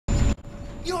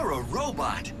You're a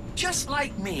robot, just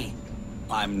like me.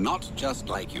 I'm not just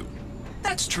like you.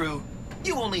 That's true.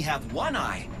 You only have one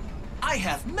eye. I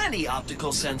have many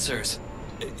optical sensors.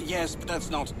 Yes, but that's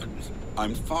not...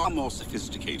 I'm far more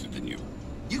sophisticated than you.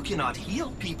 You cannot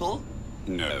heal people.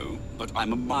 No, but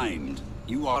I'm a mind.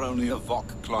 You are only a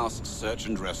VOC-class search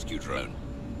and rescue drone.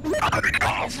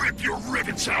 I'll rip your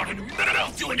rivets out and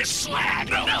melt you into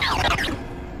slag!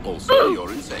 Also,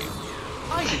 you're insane.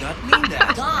 I did not mean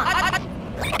that.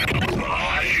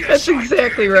 Yes, That's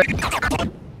exactly right.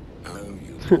 Oh,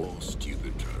 you poor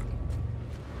stupid drone.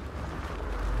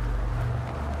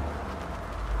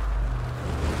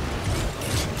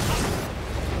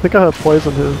 I think I have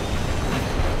poison here.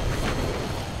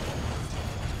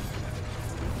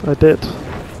 I did.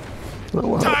 Oh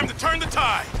wow. Time to turn the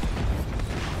tide!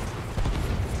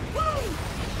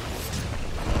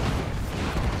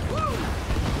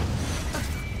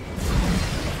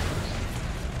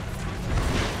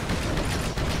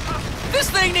 This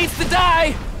thing needs to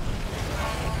die!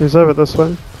 He's over this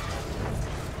way.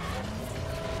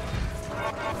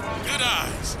 Good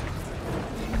eyes.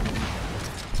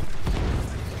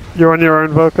 You're on your own,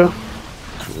 Voka.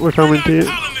 We're coming to you.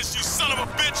 Colonists, you son of a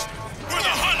bitch! We're the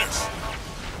hunters!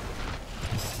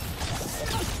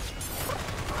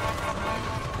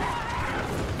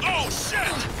 Oh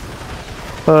shit!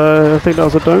 I think that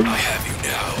was a dome. I have you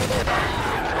now.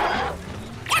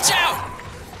 Watch out!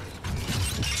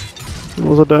 It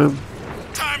was a dome.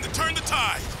 Time to turn the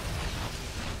tide!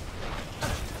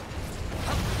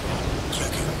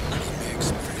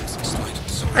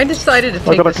 I decided to I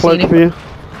take got a the cloak scenic. for you.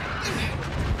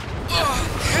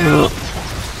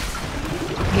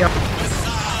 Yeah.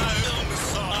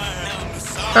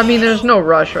 I mean, there's no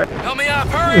rush, right? Help me up,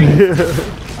 hurry!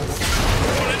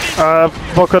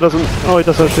 Voka doesn't. Oh, he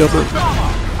does have shield now.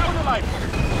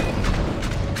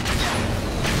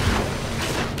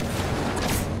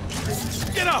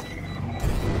 Get up!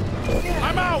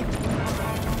 I'm out!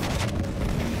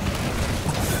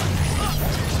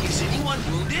 Is anyone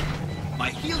wounded? My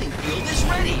healing field is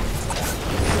ready.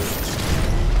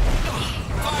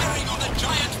 Firing on the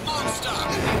giant monster!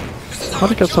 How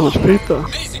did he get so much speed though?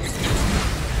 Amazing, isn't it?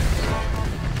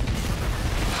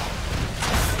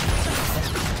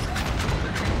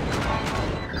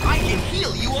 I can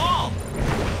heal you all.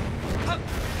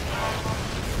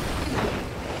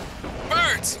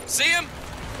 Birds! See him?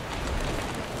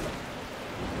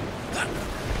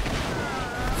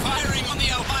 Firing on the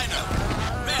albino!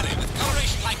 Really, with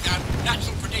coloration like that,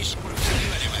 natural predation would have killed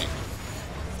you anyway.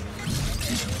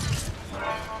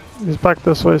 He's back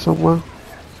this way somewhere.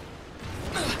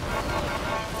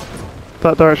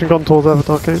 That direction gone towards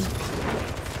Avatar King.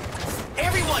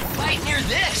 Everyone fight near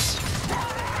this.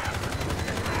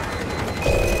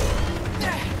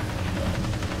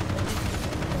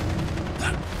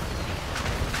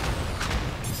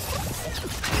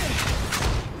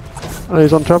 Oh,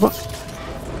 he's on Trevor.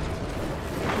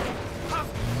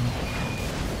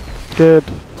 Good.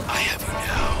 I have you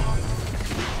now.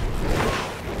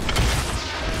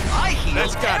 I heal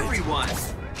That's got it. everyone.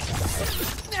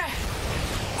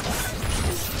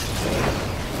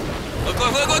 Look,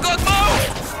 move!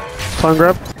 Time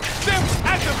grab. Sims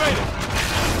activated!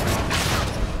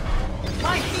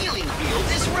 My healing field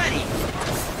is ready.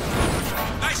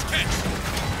 Nice catch!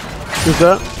 Who's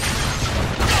that?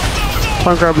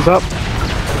 Time grab is up.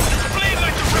 Bleed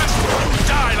like the rest!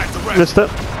 Die like the rest! Missed it.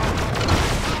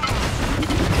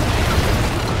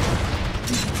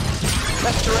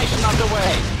 Restoration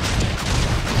underway.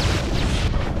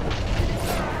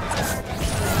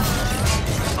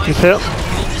 He's hit.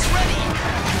 Field is ready.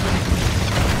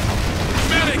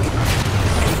 Medic!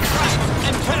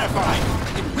 I'm terrified.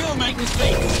 It will make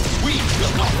mistakes. We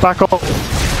will not. Back off.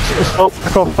 Oh,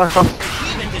 back off, back off.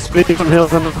 Speeding from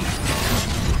heals and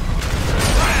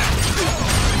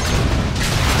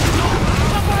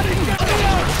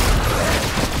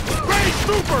Ready,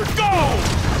 Trooper, go!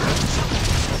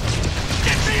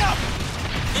 Get me up!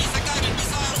 Laser guided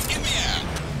missiles in the air.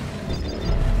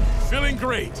 Feeling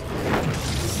great.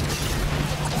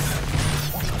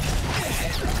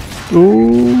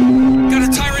 ooh. Got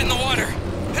a tyrant in the water.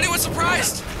 Anyone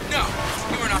surprised? No,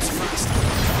 we were not surprised.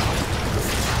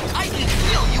 I can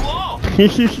heal you all.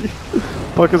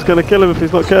 Parker's gonna kill him if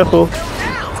he's not careful.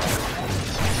 Down.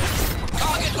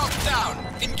 Target locked down.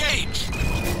 Engage.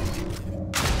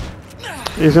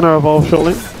 He's gonna evolve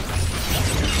shortly.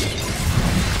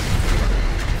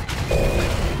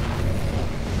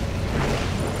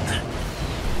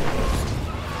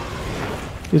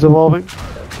 He's evolving.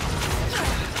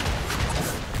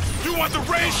 You want the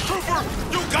range, Trooper?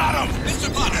 You got him!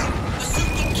 Mr. Potter, the suit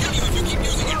will kill you if you keep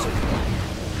using it.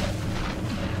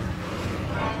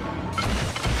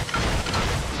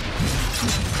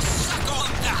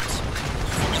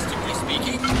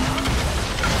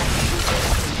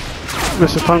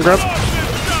 This is time grab.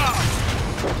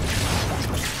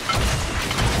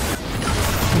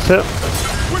 That's it.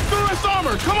 We're through his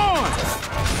armor. Come on.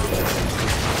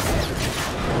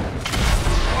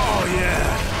 Oh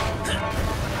yeah.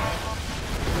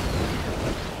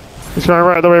 He's going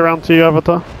right the way around to you,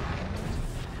 Avatar.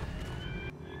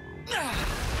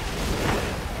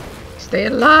 Stay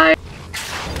alive.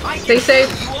 Stay safe.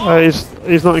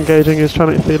 He's not engaging. He's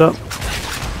trying to feed up.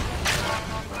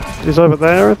 He's over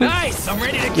there, I think. Nice! I'm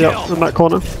ready to kill! Yep, in that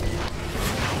corner.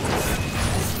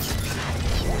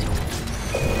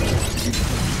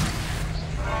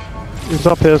 He's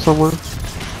up here somewhere.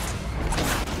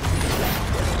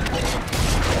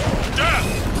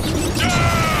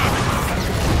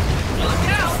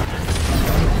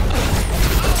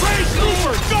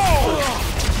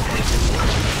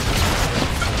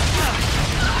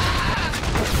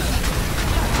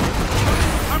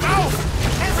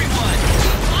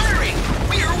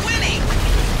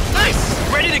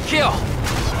 Ready to kill!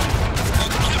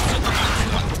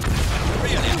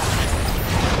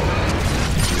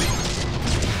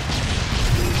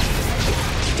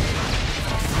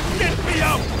 Get me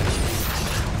out!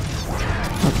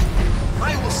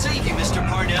 I will save you, Mr.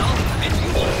 Parnell, and you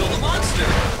will kill the monster.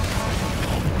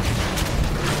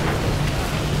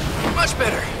 Much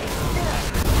better.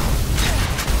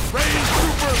 Rain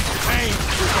trooper, pain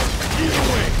trooper. Either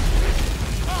way.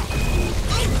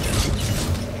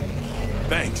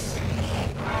 Thanks.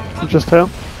 Just here.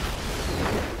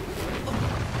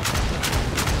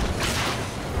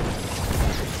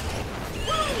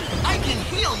 I can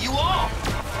heal you all.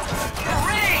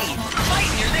 Hooray!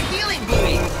 Fight near the healing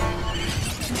buoy.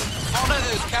 Follow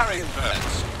those carrion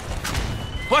birds.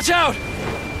 Watch out!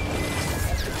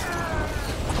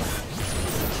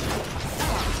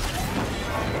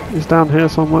 He's down here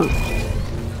somewhere. Good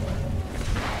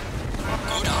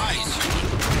eyes.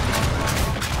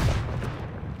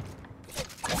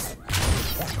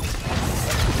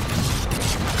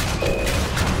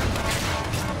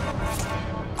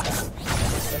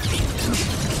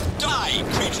 Die,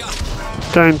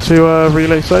 creature. Going to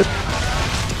relay side.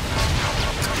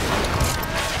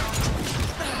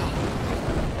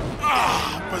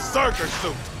 Ah, berserker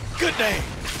suit. Good name.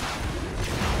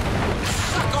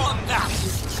 Suck on that.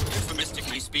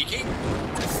 Euphemistically speaking.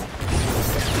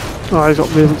 Oh, he's got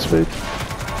movement speed.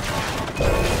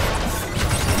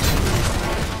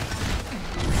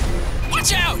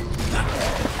 Watch out!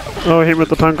 Oh, hit him with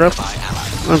the time grab.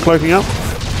 I'm cloaking up.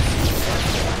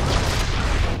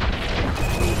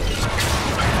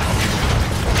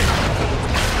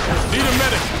 Need a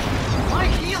medic. My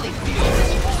healing field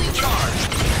is fully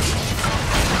charged.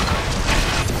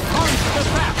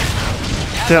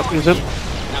 Yep, he's in.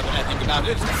 Now that I think about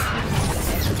it.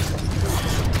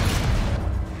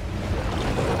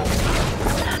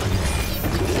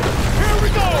 Here we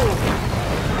go.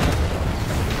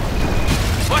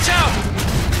 Watch out!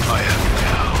 I am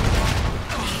now.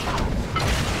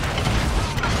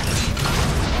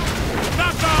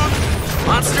 Knocked on.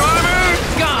 Monster armor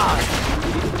gone!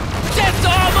 Death to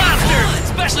all monsters!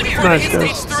 Especially before Nice, they hit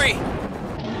guys. stage 3!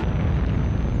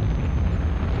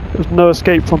 There's no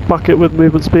escape from Bucket with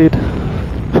movement speed.